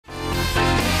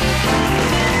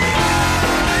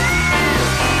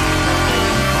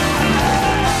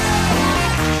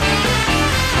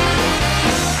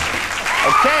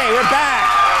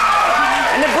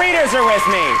guys are with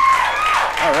me.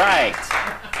 All right.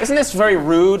 Isn't this very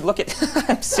rude? Look at,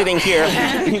 I'm sitting here.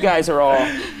 You guys are all,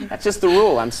 that's just the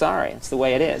rule. I'm sorry. It's the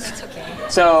way it is. It's okay.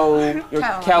 So, you're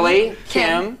Kelly,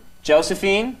 Kim,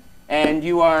 Josephine, and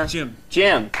you are? Jim.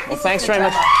 Jim. Well, thanks very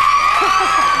much.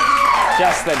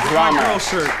 Just the drummer. My girl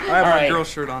shirt. I have my girl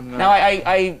shirt on.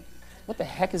 Now, what the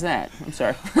heck is that? I'm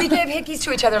sorry. We gave hickeys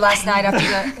to each other last night after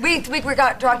we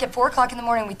got drunk at 4 o'clock in the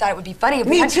morning. We thought it would be funny if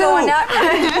we had to go on that.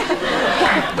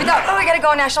 We thought, oh, we got to go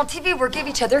on national TV. We'll give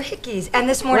each other hickeys. And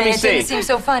this morning it didn't seem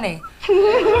so funny.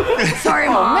 Sorry,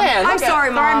 Mom. Oh, man. I'm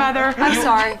sorry, Mom. Sorry, Mother. I'm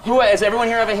sorry. Does everyone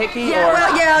here have a hickey? Yeah, or?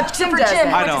 well, yeah, except for Jim.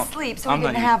 He I went don't. to sleep, so he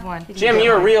didn't have one. Jim,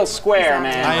 you're a real square,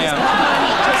 man. I am.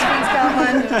 Josephine's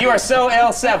got one. You are so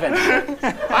L7.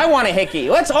 I want a hickey.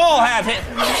 Let's all have it.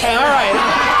 Okay, all right.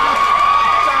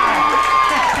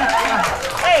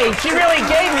 Hey, she really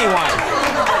gave me one.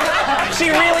 She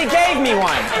really gave me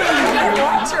one.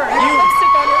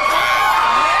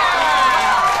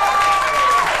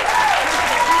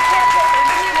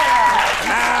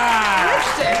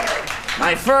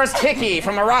 My first hickey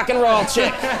from a rock and roll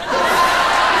chick. Oh,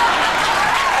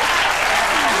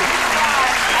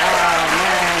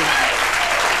 man.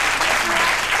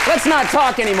 Let's not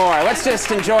talk anymore. Let's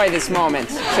just enjoy this moment,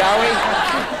 shall we?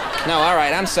 No, all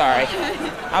right, I'm sorry.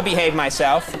 I'll behave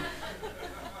myself.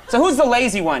 So who's the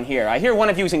lazy one here? I hear one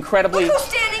of you is incredibly... Look who's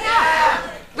standing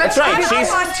up. That's right, she's...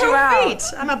 I'm 2 feet.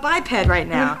 I'm a biped right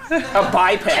now. A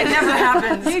biped. It never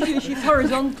happens. Usually she's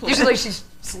horizontal. Usually she's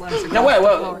slams. No, wait,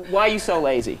 why are you so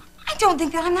lazy? I don't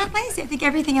think that I'm that lazy. I think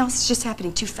everything else is just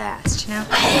happening too fast, you know?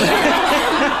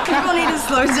 People need to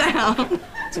slow down.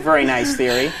 It's a very nice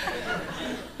theory.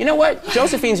 You know what?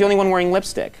 Josephine's the only one wearing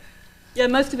lipstick. Yeah,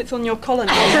 most of it's on your collar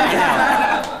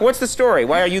now. What's the story?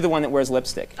 Why are you the one that wears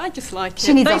lipstick? I just like it.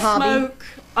 She needs they a hobby. Smoke,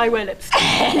 I wear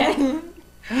lipstick.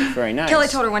 Very nice. Kelly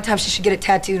told her one time she should get it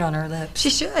tattooed on her lips. She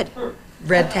should.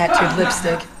 Red tattooed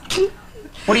lipstick.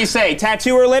 What do you say?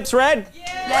 Tattoo her lips red?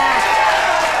 Yeah.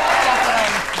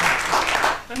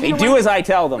 They do as I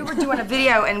tell them. We were doing a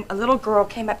video, and a little girl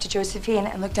came up to Josephine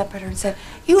and looked up at her and said,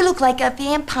 "You look like a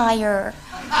vampire."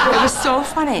 It was so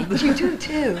funny. You do,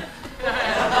 too.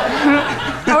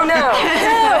 Oh, no.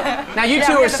 Now, you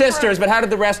two are sisters, but how did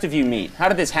the rest of you meet? How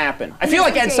did this happen? I feel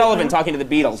like Ed Sullivan talking to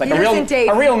the Beatles, like a real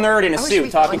nerd in a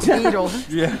suit talking to the Beatles.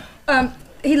 Yeah.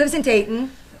 He lives in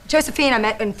Dayton. Josephine I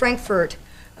met in Frankfurt,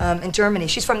 in Germany.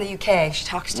 She's from the UK. She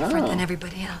talks different than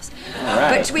everybody else. All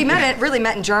right. But we really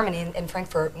met in Germany, in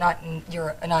Frankfurt, not in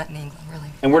Europe, not in England,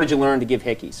 really. And where did you learn to give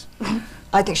hickeys?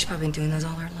 I think she's probably been doing those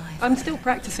all her life. I'm still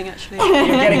practicing, actually.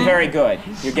 You're getting very good.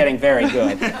 You're getting very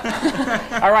good.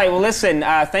 All right, well, listen,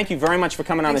 thank you very much for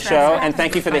coming on the show, and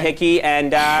thank you for the hickey.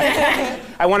 And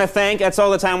I want to thank, that's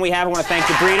all the time we have, I want to thank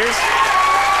the breeders.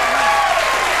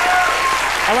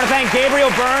 I want to thank Gabriel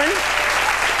Byrne.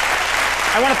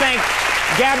 I want to thank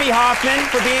Gabby Hoffman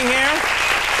for being here.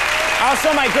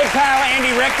 Also, my good pal,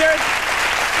 Andy Richter.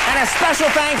 And a special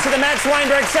thanks to the Mets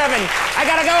Weinberg 7. I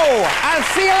gotta go. I'll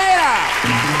see you later.